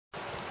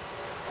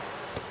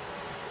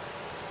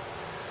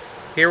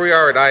Here we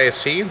are at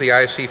ISE, the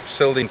ISE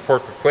facility in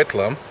Port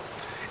Coquitlam.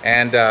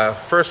 And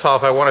first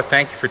off, I want to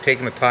thank you for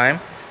taking the time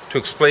to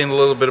explain a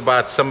little bit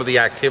about some of the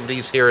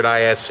activities here at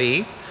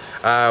ISE.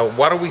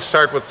 Why don't we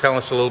start with telling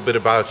us a little bit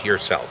about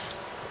yourself?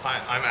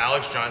 Hi, I'm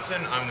Alex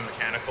Johnson. I'm the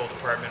Mechanical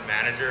Department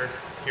Manager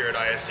here at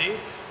ISE.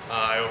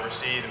 I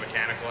oversee the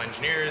mechanical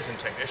engineers and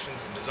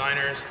technicians and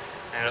designers,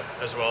 and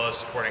as well as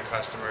supporting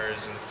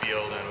customers in the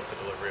field and with the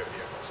delivery of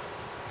vehicles.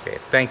 Okay,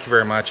 thank you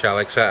very much,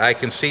 Alex. I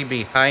can see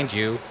behind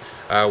you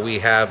we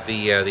have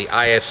the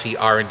ISE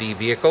R&D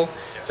vehicle.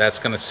 Yes. That's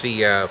going to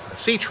see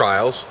sea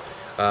trials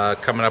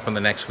coming up in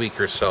the next week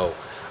or so.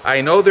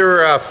 I know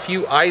there are a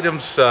few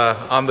items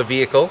on the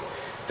vehicle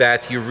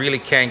that you really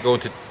can't go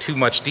into too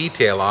much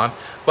detail on,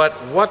 but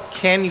what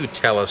can you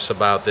tell us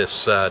about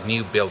this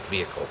new built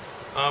vehicle?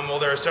 Well,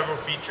 there are several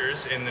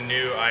features in the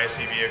new ISE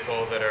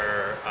vehicle that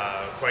are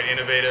quite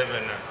innovative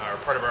and are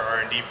part of our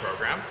R&D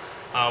program.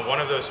 One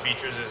of those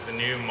features is the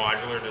new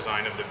modular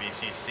design of the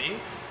VCC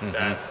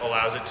that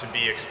allows it to be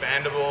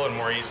expandable and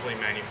more easily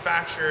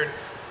manufactured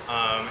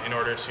in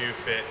order to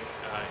fit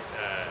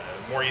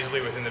more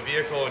easily within the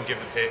vehicle and give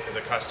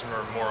the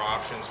customer more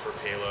options for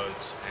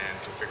payloads and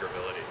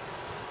configurability.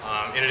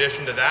 In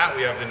addition to that,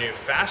 we have the new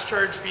fast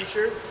charge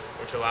feature,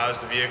 which allows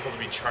the vehicle to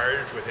be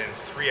charged within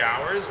 3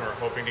 hours, and we're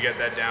hoping to get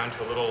that down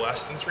to a little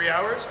less than 3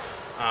 hours,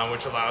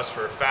 which allows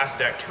for fast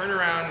deck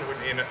turnaround,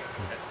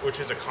 which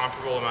is a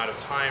comparable amount of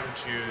time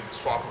to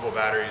swappable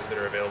batteries that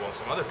are available in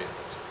some other vehicles.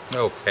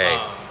 Okay.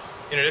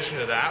 In addition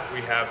to that, we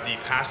have the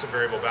passive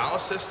variable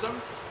ballast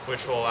system,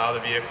 which will allow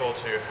the vehicle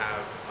to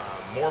have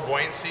more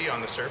buoyancy on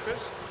the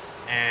surface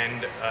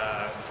and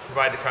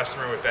provide the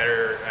customer with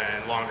better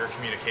and longer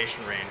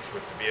communication range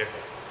with the vehicle.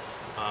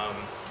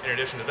 In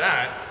addition to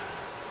that,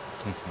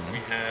 we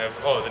have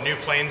the new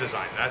plane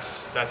design.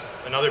 That's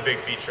another big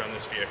feature on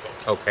this vehicle.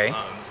 Okay.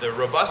 The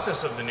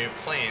robustness of the new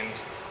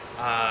planes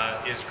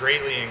is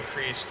greatly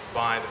increased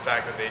by the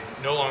fact that they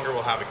no longer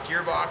will have a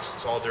gearbox.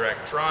 It's all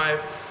direct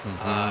drive.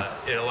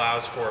 It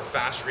allows for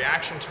fast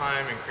reaction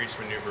time, increased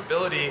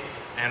maneuverability,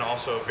 and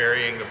also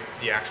varying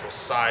the actual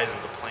size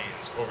of the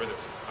planes.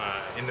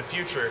 In the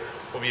future,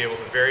 we'll be able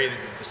to vary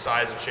the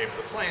size and shape of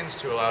the planes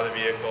to allow the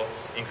vehicle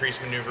increase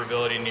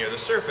maneuverability near the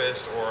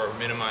surface or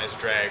minimize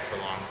drag for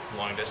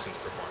long distance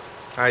performance.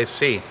 I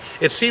see.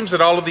 It seems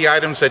that all of the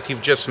items that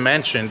you've just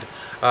mentioned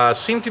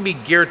seem to be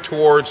geared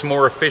towards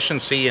more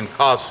efficiency and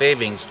cost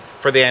savings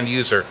for the end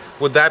user.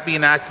 Would that be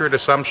an accurate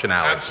assumption,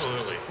 Alex?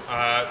 Absolutely.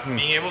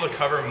 Being able to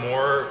cover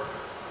more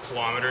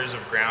kilometers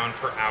of ground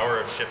per hour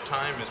of ship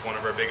time is one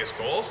of our biggest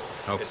goals.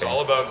 Okay. It's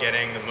all about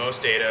getting the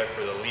most data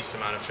for the least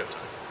amount of ship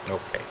time.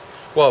 Okay.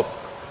 Well,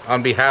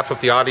 on behalf of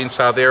the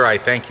audience out there, I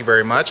thank you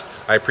very much.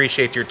 I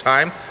appreciate your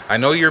time. I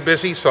know you're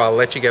busy, so I'll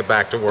let you get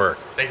back to work.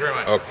 Thank you very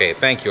much. Okay.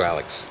 Thank you,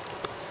 Alex.